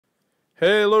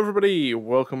Hello everybody,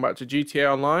 welcome back to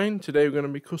GTA Online. Today we're going to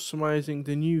be customizing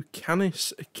the new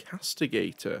Canis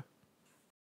Castigator.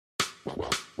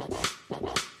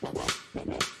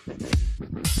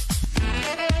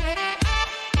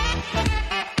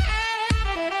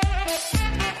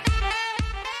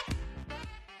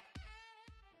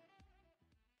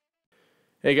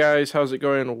 Hey guys, how's it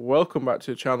going? Welcome back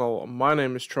to the channel. My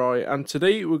name is Troy and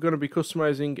today we're going to be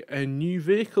customizing a new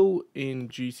vehicle in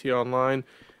GTA Online.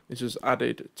 This was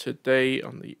added today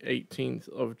on the 18th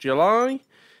of July.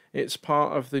 It's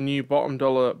part of the new bottom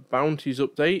dollar bounties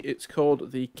update. It's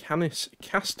called the Canis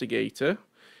Castigator.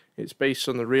 It's based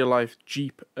on the real life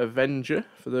Jeep Avenger,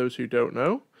 for those who don't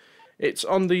know. It's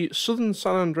on the Southern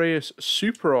San Andreas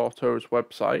Super Autos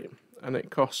website and it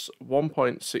costs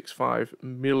 $1.65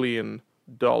 million.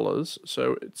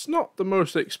 So it's not the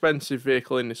most expensive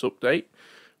vehicle in this update.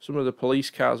 Some of the police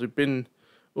cars we've been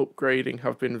upgrading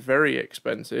have been very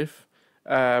expensive,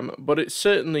 but it's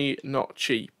certainly not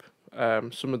cheap.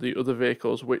 Some of the other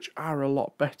vehicles, which are a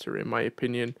lot better in my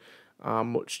opinion, are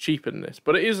much cheaper than this.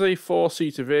 But it is a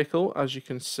 4-seater vehicle, as you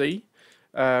can see.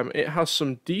 It has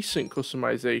some decent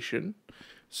customization.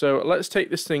 So let's take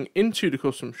this thing into the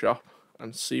custom shop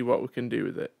and see what we can do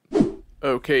with it.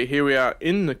 Okay, here we are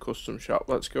in the custom shop.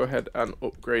 Let's go ahead and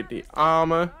upgrade the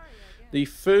armor. The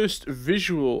first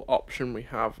visual option we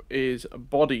have is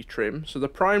body trim. So the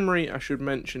primary, I should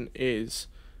mention, is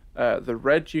the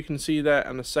red you can see there,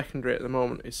 and the secondary at the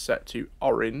moment is set to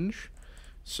orange.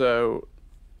 So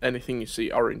anything you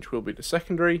see orange will be the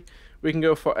secondary. We can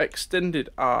go for extended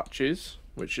arches,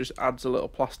 which just adds a little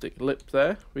plastic lip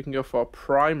there. We can go for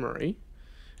primary,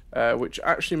 which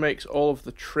actually makes all of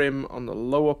the trim on the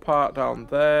lower part down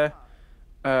there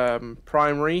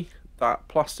primary. That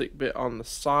plastic bit on the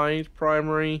side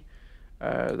primary,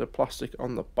 the plastic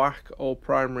on the back all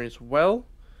primary as well,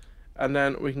 and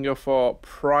then we can go for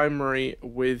primary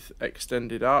with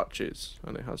extended arches,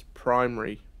 and it has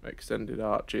primary extended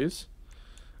arches.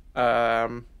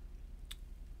 I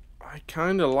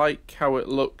kind of like how it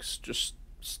looks just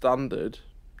standard.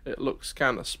 It looks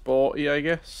kind of sporty, I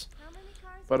guess,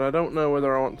 but I don't know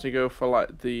whether I want to go for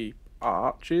like the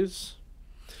arches.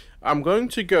 I'm going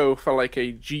to go for like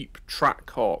a Jeep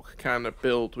Trackhawk kind of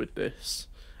build with this.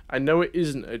 I know it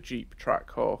isn't a Jeep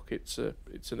Trackhawk, it's an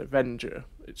Avenger.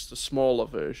 It's the smaller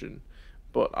version,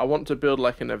 but I want to build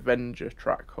like an Avenger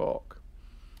Trackhawk.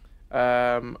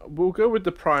 We'll go with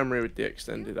the primary with the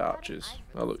extended arches.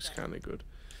 That looks kind of good.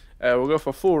 We'll go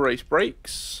for full race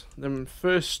brakes. Then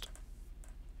first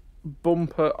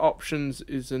bumper options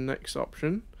is the next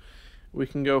option. We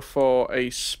can go for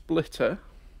a splitter.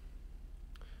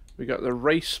 We got the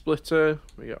race splitter,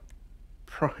 we got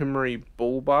primary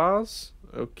bull bars.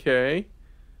 Okay.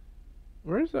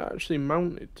 Where is that actually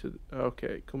mounted to? Okay,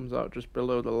 it comes out just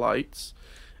below the lights.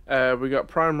 We got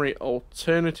primary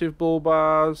alternative bull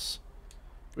bars.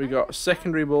 We got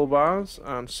secondary bull bars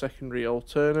and secondary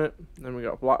alternate. Then we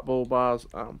got black bull bars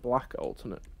and black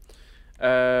alternate.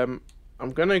 I'm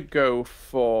gonna go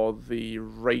for the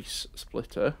race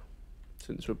splitter,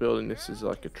 since we're building this as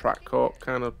like a Trackhawk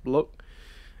kind of look.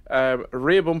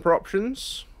 Rear bumper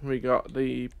options, we got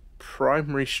the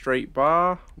primary straight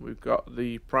bar, we've got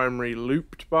the primary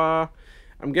looped bar.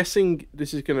 I'm guessing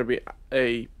this is going to be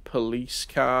a police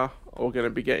car, or we're going to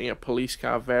be getting a police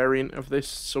car variant of this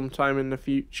sometime in the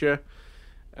future,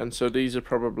 and so these are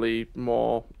probably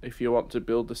more if you want to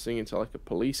build this thing into like a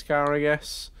police car, I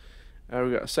guess.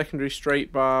 We've got a secondary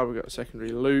straight bar, we've got a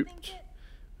secondary looped,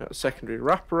 we've got a secondary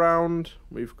wraparound,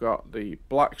 we've got the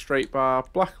black straight bar,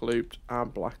 black looped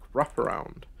and black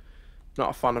wraparound.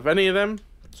 Not a fan of any of them,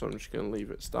 so I'm just going to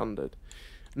leave it standard.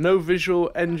 No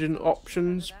visual engine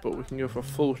options, but we can go for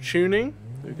full tuning.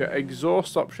 We've got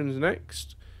exhaust options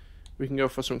next. We can go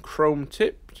for some chrome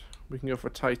tipped, we can go for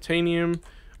titanium,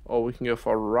 or we can go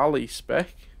for rally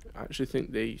spec. I actually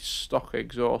think the stock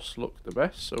exhausts look the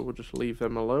best, so we'll just leave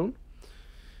them alone.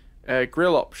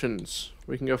 Grill options,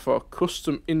 we can go for a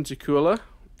custom intercooler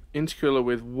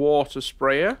with water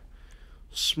sprayer,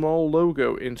 small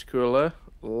logo intercooler,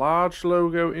 large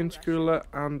logo intercooler,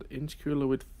 and intercooler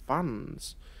with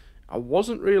fans. I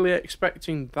wasn't really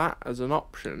expecting that as an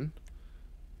option,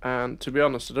 and to be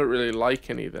honest I don't really like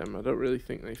any of them. I don't really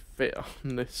think they fit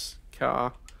on this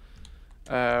car.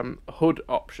 Hood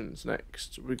options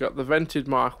next, we got the vented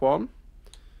Mark 1,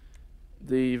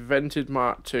 the vented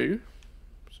Mark 2,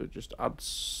 so just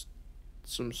adds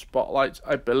some spotlights.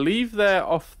 I believe they're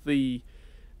off the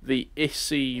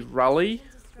Issy Rally.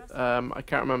 I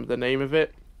can't remember the name of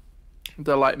it.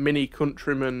 They're like Mini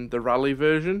Countryman, the Rally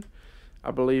version.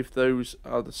 I believe those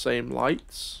are the same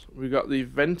lights. We've got the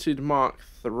vented Mark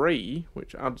 3,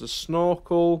 which adds a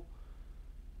snorkel,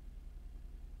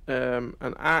 an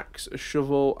axe, a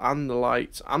shovel, and the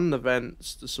lights, and the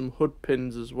vents. There's some hood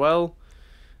pins as well.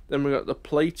 Then we got the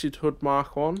plated hood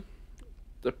Mark 1,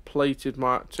 the plated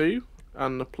Mark 2,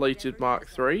 and the plated Mark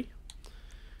 3.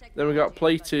 Then we got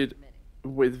plated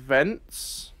with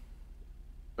vents.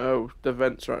 Oh, the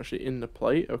vents are actually in the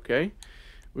plate, okay.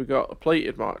 We got a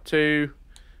plated Mark 2,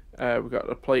 we got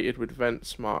the plated with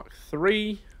vents Mark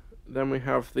 3. Then we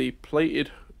have the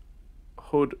plated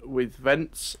hood with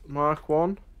vents Mark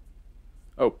 1.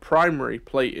 Oh, primary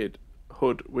plated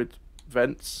hood with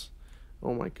vents.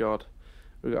 Oh my god.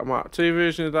 We've got a Mark 2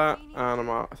 version of that, and a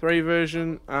Mark 3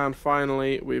 version, and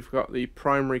finally we've got the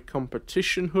primary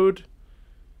competition hood.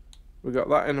 We've got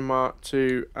that in a Mark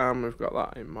 2, and we've got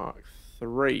that in Mark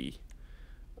 3.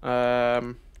 I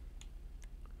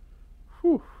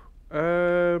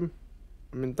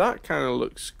mean, that kind of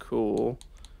looks cool.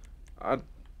 I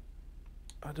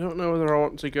don't know whether I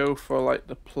want to go for like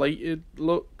the plated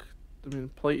look. I mean,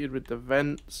 plated with the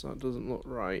vents, that doesn't look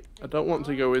right. I don't want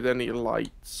to go with any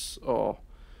lights or...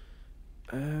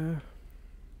 that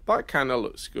kind of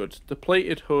looks good. The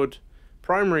plated hood,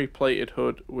 primary plated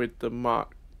hood with the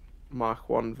Mark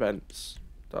 1 vents.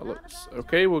 That looks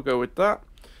okay, we'll go with that.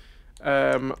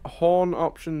 Horn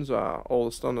options are all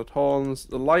the standard horns.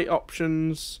 The light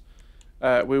options,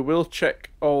 we will check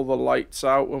all the lights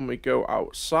out when we go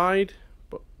outside,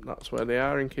 but that's where they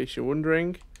are in case you're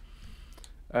wondering.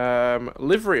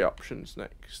 Livery options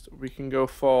next. We can go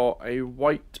for a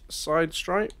white side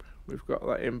stripe. We've got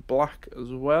that in black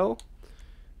as well.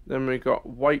 Then we got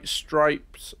white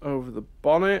stripes over the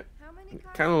bonnet. It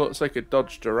kind of looks like a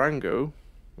Dodge Durango,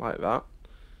 like that.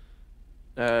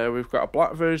 We've got a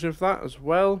black version of that as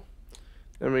well.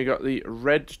 Then we got the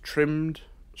red trimmed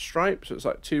stripes. So it's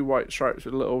like 2 white stripes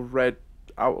with a little red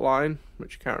outline,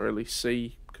 which you can't really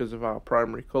see because of our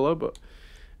primary colour. But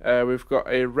we've got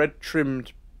a red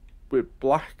trimmed with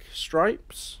black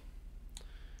stripes.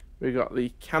 We got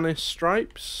the Canis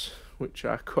stripes, which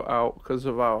are cut out because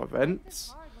of our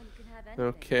vents.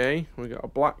 Okay, we got a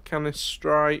black Canis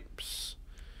stripes.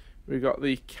 We got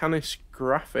the Canis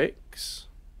graphics.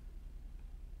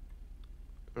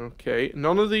 Okay,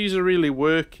 none of these are really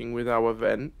working with our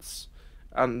vents,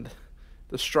 and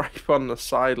the stripe on the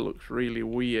side looks really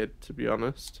weird, to be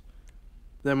honest.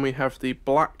 Then we have the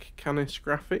black Canis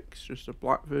graphics, just a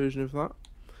black version of that.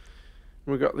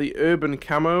 We got the urban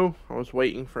camo. I was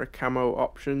waiting for a camo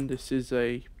option. This is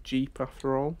a Jeep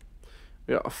after all.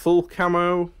 We got a full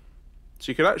camo,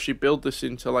 so you could actually build this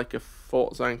into like a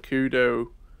Fort Zancudo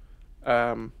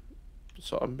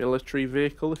sort of military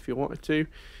vehicle if you wanted to.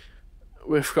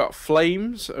 We've got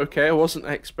flames. Okay, I wasn't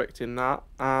expecting that.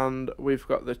 And we've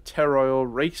got the Terroil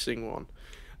racing one.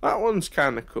 That one's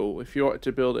kind of cool if you wanted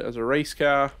to build it as a race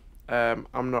car.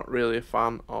 I'm not really a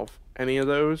fan of any of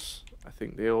those. I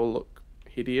think they all look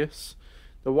hideous.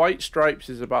 The white stripes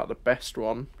is about the best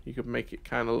one. You could make it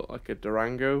kind of look like a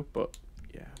Durango, but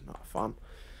yeah, not a fan.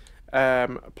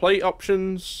 Plate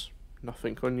options,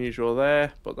 nothing unusual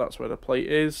there, but that's where the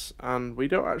plate is, and we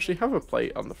don't actually have a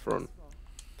plate on the front.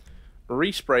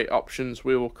 Respray options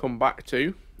we will come back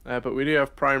to, but we do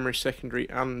have primary, secondary,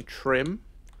 and trim.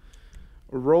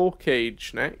 Roll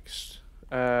cage next.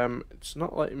 It's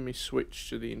not letting me switch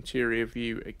to the interior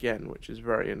view again, which is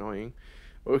very annoying.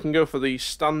 But we can go for the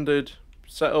standard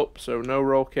setup, so no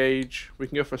roll cage. We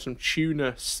can go for some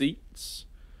tuner seats.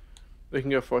 We can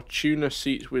go for tuner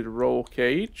seats with roll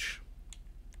cage.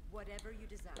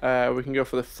 We can go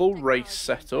for the full race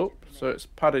setup, so it's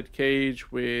padded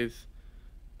cage with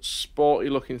sporty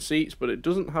looking seats, but it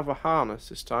doesn't have a harness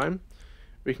this time.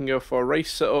 We can go for a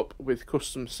race setup with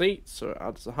custom seats, so it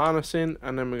adds the harness in,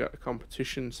 and then we got the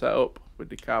competition setup with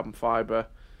the carbon fibre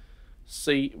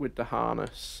seat with the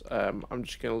harness. I'm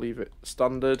just going to leave it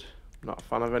standard, not a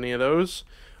fan of any of those.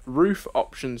 Roof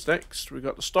options next. We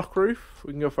got the stock roof.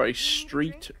 We can go for a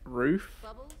street roof.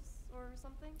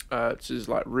 This is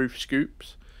like roof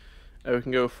scoops. We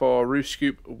can go for roof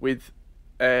scoop with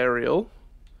aerial.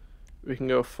 We can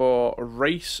go for a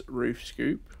race roof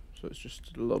scoop, so it's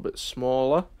just a little bit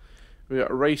smaller. We got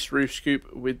a race roof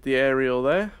scoop with the aerial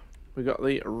there. We got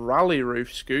the rally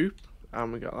roof scoop,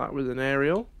 and we got that with an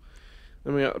aerial.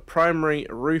 Then we got the primary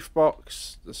roof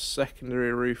box, the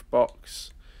secondary roof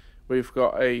box. We've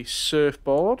got a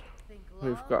surfboard.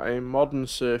 We've got a modern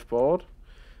surfboard.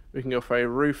 We can go for a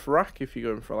roof rack if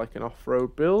you're going for like an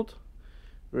off-road build.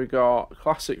 We got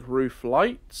classic roof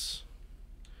lights.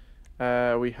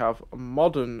 We have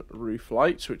modern roof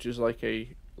lights, which is like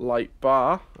a light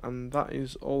bar, and that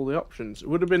is all the options. It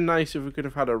would have been nice if we could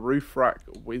have had a roof rack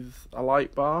with a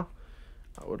light bar.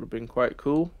 That would have been quite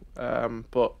cool.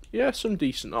 But yeah, some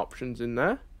decent options in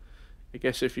there. I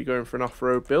guess if you're going for an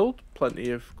off-road build, plenty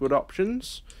of good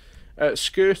options.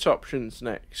 Skirt options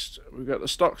next. We've got the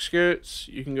stock skirts.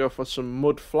 You can go for some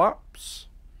mud flaps.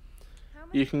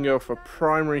 You can go for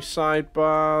primary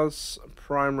sidebars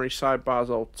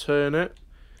alternate.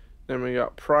 Then we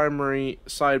got primary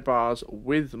sidebars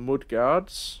with mud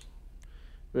guards.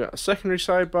 We got a secondary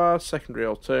sidebar, secondary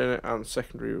alternate, and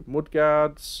secondary with mud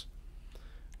guards.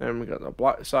 Then we got the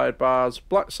black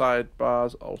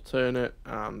sidebars alternate,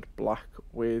 and black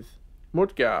with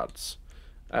mud guards.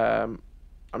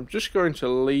 I'm just going to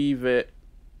leave it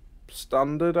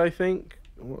standard, I think.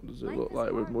 What does it look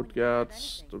like with mud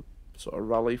guards? The sort of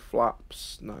rally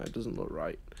flaps. No, it doesn't look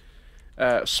right.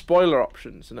 Spoiler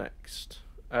options next.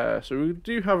 So we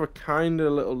do have a kind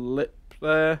of little lip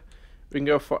there. We can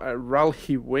go for a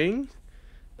rally wing.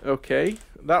 Okay,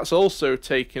 that's also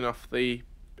taken off the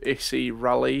Issy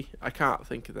Rally. I can't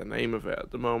think of the name of it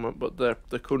at the moment, but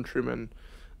the Countryman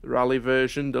Rally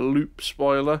version, the loop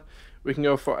spoiler. We can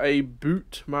go for a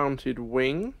boot mounted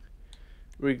wing.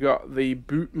 We got the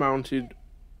boot mounted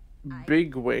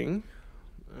big wing.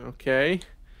 Okay.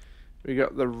 We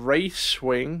got the race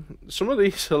wing. Some of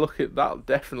these that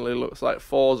definitely looks like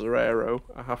Forza Aero,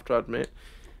 I have to admit.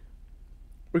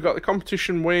 We got the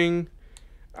competition wing,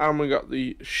 and we got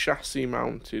the chassis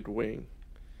mounted wing.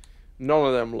 None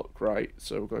of them look right,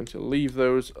 so we're going to leave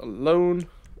those alone.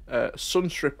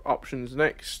 Sunstrip options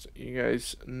next. You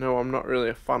guys know I'm not really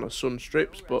a fan of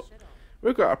sunstrips, but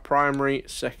we've got a primary,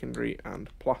 secondary, and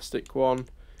plastic one,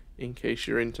 in case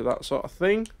you're into that sort of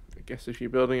thing. I guess if you're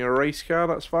building a race car,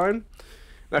 that's fine.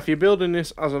 Now, if you're building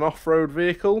this as an off-road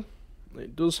vehicle,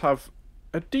 it does have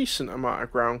a decent amount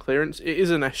of ground clearance. It is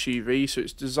an SUV, so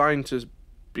it's designed to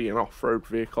be an off-road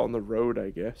vehicle on the road, I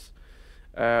guess.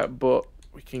 But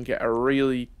we can get a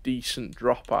really decent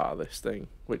drop out of this thing,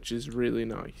 which is really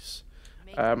nice.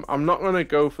 I'm not going to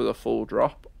go for the full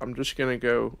drop. I'm just going to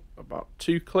go about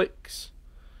 2 clicks.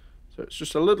 So it's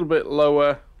just a little bit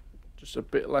lower, just a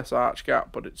bit less arch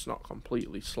gap, but it's not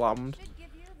completely slammed.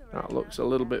 That looks a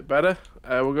little bit better.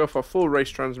 We'll go for full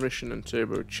race transmission and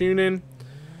turbo tuning.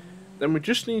 Then we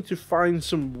just need to find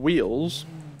some wheels.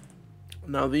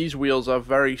 Now these wheels are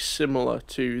very similar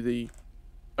to the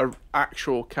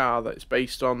actual car that it's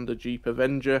based on. The Jeep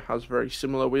Avenger has very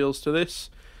similar wheels to this.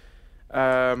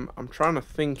 I'm trying to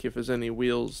think if there's any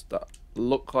wheels that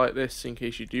look like this in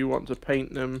case you do want to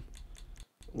paint them.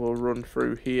 We'll run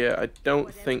through here. I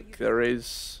don't think there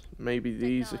is. Maybe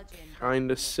these are kind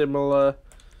of similar.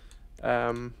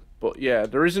 But yeah,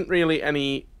 there isn't really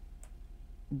any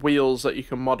wheels that you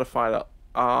can modify that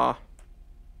are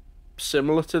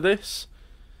similar to this.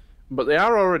 But they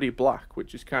are already black,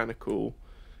 which is kind of cool.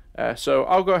 So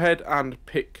I'll go ahead and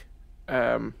pick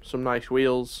some nice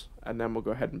wheels, and then we'll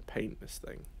go ahead and paint this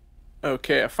thing.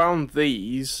 Okay, I found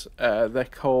these. They're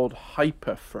called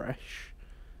Hyper Fresh.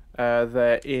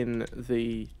 They're in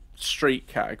the street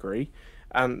category,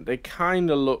 and they kind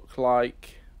of look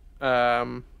like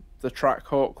the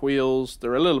Trackhawk wheels.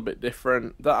 They're a little bit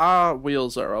different. There are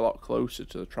wheels that are a lot closer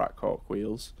to the Trackhawk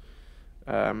wheels,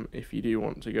 if you do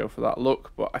want to go for that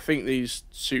look, but I think these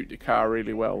suit the car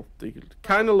really well. They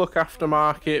kind of look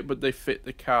aftermarket, but they fit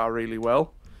the car really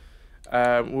well.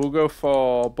 We'll go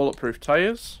for bulletproof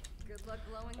tyres,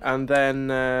 and then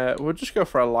we'll just go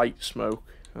for a light smoke,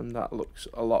 and that looks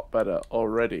a lot better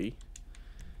already.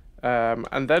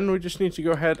 And then we just need to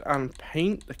go ahead and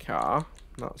paint the car.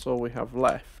 That's all we have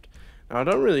left. Now, I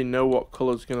don't really know what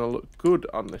colour is going to look good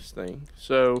on this thing,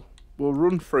 so we'll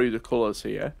run through the colours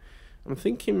here. I'm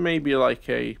thinking maybe like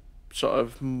a sort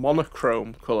of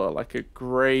monochrome colour, like a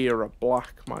grey or a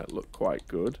black might look quite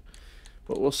good.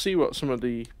 But we'll see what some of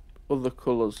the other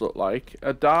colours look like.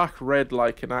 A dark red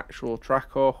like an actual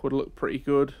Trackhawk would look pretty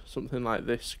good. Something like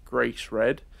this, Grace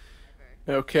Red.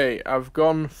 Okay, I've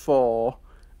gone for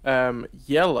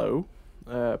yellow,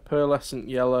 pearlescent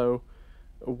yellow,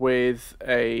 with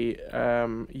a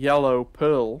yellow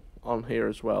pearl on here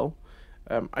as well.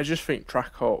 I just think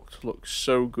Trackhawk looks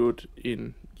so good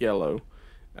in yellow,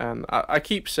 and I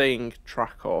keep saying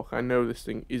Trackhawk. I know this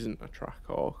thing isn't a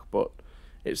Trackhawk, but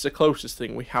it's the closest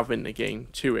thing we have in the game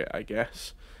to it, I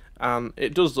guess, and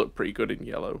it does look pretty good in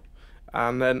yellow.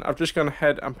 And then I've just gone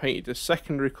ahead and painted the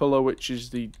secondary colour, which is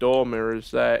the door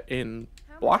mirrors there, in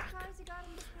black.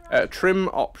 Trim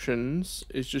options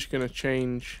is just going to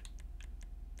change.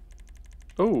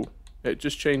 Oh, it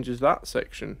just changes that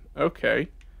section. Okay,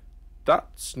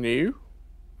 that's new.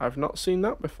 I've not seen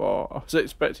that before. I was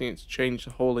expecting it to change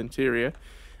the whole interior.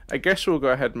 I guess we'll go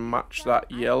ahead and match that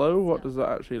yellow. What does that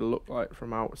actually look like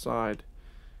from outside?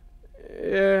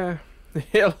 Yeah,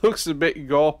 It looks a bit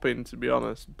gawping, to be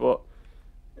honest, but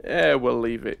yeah, we'll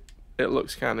leave it. It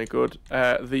looks kind of good.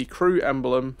 The crew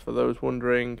emblem, for those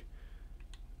wondering,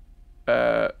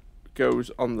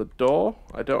 goes on the door.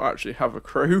 I don't actually have a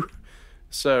crew,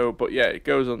 so, but yeah, it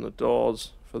goes on the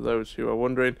doors, for those who are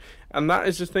wondering. And that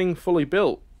is the thing fully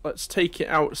built. Let's take it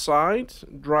outside,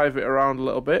 drive it around a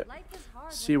little bit,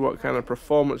 see what kind of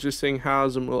performance this thing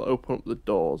has, and we'll open up the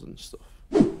doors and stuff.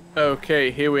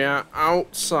 Okay, here we are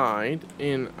outside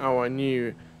in our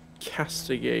new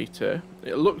Castigator.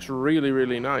 It looks really,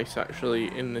 really nice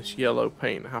actually in this yellow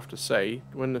paint, I have to say.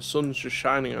 When the sun's just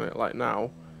shining on it like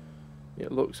now,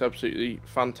 it looks absolutely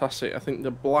fantastic. I think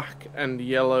the black and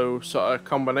yellow sort of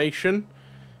combination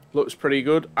looks pretty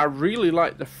good. I really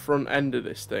like the front end of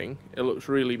this thing. It looks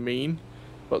really mean,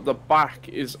 but the back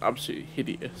is absolutely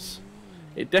hideous.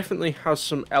 It definitely has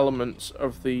some elements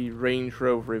of the Range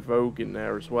Rover Evoque in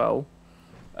there as well.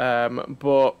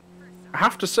 But I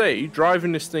have to say,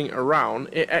 driving this thing around,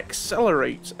 it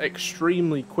accelerates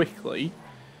extremely quickly.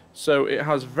 So it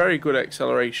has very good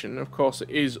acceleration. Of course, it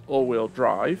is all-wheel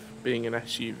drive, being an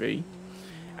SUV.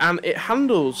 And it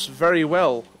handles very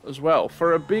well as well.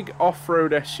 For a big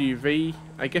off-road SUV,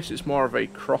 I guess it's more of a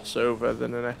crossover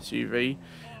than an SUV.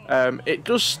 It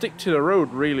does stick to the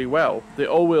road really well. The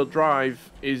all-wheel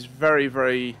drive is very,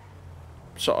 very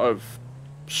sort of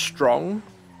strong,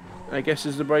 I guess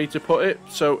is the way to put it.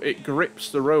 So it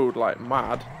grips the road like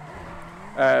mad.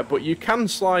 But you can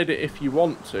slide it if you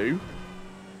want to.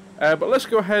 But let's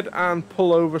go ahead and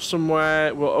pull over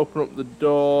somewhere. We'll open up the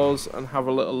doors and have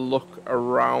a little look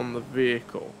around the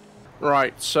vehicle.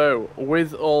 Right, so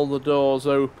with all the doors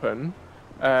open,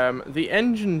 the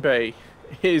engine bay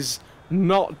is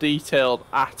not detailed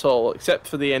at all, except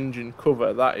for the engine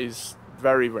cover. That is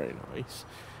very, very nice.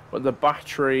 But the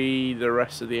battery, the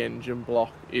rest of the engine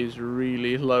block is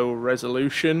really low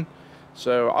resolution.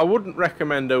 So I wouldn't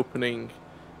recommend opening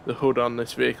the hood on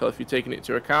this vehicle if you're taking it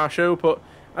to a car show. But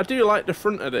I do like the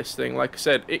front of this thing. Like I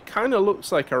said, it kind of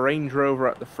looks like a Range Rover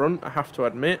at the front, I have to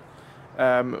admit.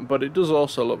 But it does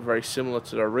also look very similar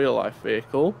to the real life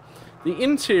vehicle. The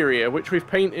interior, which we've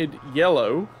painted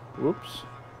yellow, whoops,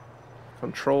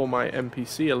 control my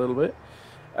NPC a little bit.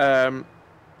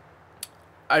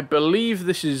 I believe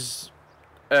this is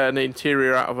an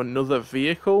interior out of another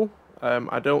vehicle.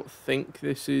 I don't think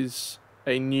this is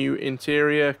a new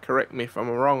interior. Correct me if I'm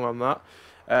wrong on that.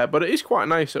 But it is quite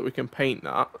nice that we can paint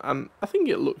that, and I think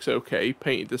it looks okay,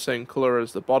 painted the same colour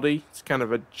as the body. It's kind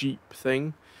of a Jeep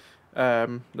thing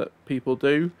that people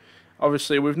do.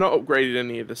 Obviously, we've not upgraded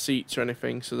any of the seats or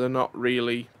anything, so they're not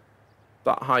really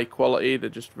that high quality. They're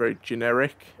just very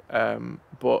generic.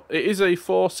 But it is a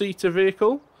 4-seater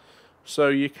vehicle, so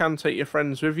you can take your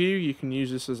friends with you. You can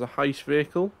use this as a heist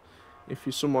vehicle if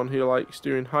you're someone who likes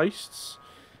doing heists.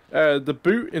 The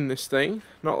boot in this thing,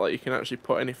 not that you can actually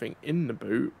put anything in the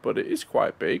boot, but it is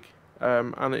quite big,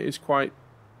 and it is quite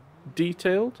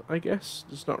detailed, I guess.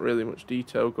 There's not really much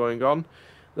detail going on.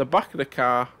 The back of the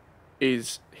car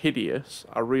is hideous.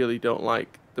 I really don't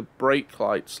like the brake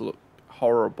lights, look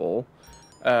horrible.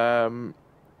 The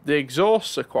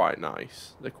exhausts are quite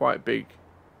nice. They're quite big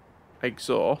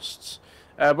exhausts.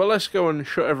 But let's go and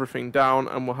shut everything down,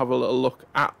 and we'll have a little look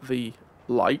at the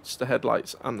lights, the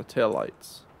headlights and the tail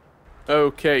lights.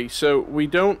 Okay, so we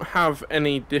don't have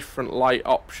any different light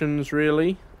options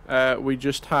really. We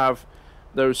just have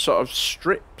those sort of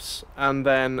strips, and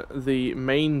then the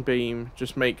main beam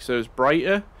just makes those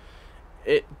brighter.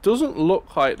 It doesn't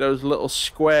look like those little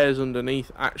squares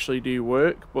underneath actually do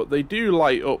work, but they do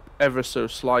light up ever so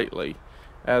slightly.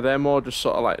 They're more just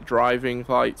sort of like driving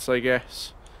lights, I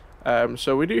guess.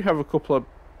 So we do have a couple of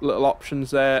little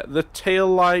options there. The tail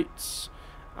lights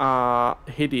are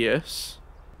hideous.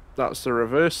 That's the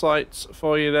reverse lights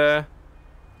for you there.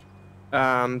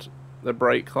 And the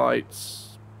brake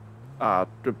lights are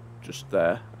just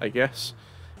there, I guess.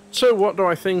 So what do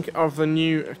I think of the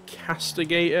new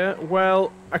Castigator?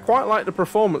 Well, I quite like the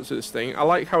performance of this thing. I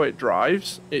like how it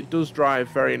drives. It does drive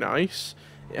very nice.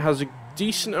 It has a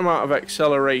decent amount of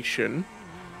acceleration.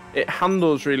 It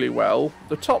handles really well.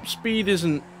 The top speed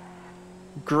isn't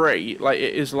great, like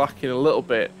it is lacking a little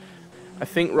bit. I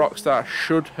think Rockstar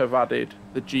should have added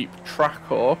the Jeep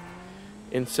Trackhawk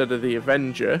instead of the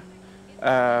Avenger.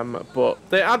 But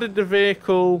they added the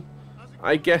vehicle.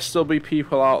 I guess there'll be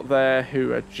people out there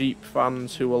who are Jeep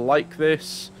fans who will like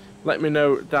this. Let me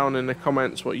know down in the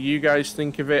comments what you guys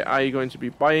think of it. Are you going to be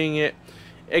buying it?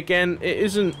 Again, it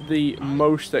isn't the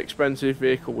most expensive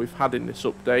vehicle we've had in this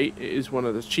update. It is one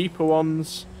of the cheaper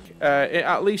ones. It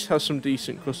at least has some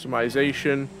decent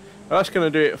customization. That's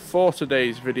going to do it for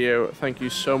today's video. Thank you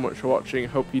so much for watching.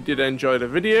 Hope you did enjoy the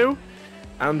video.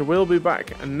 and we'll be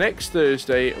back next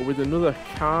Thursday with another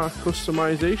car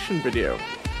customization video.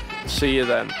 See you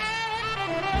then.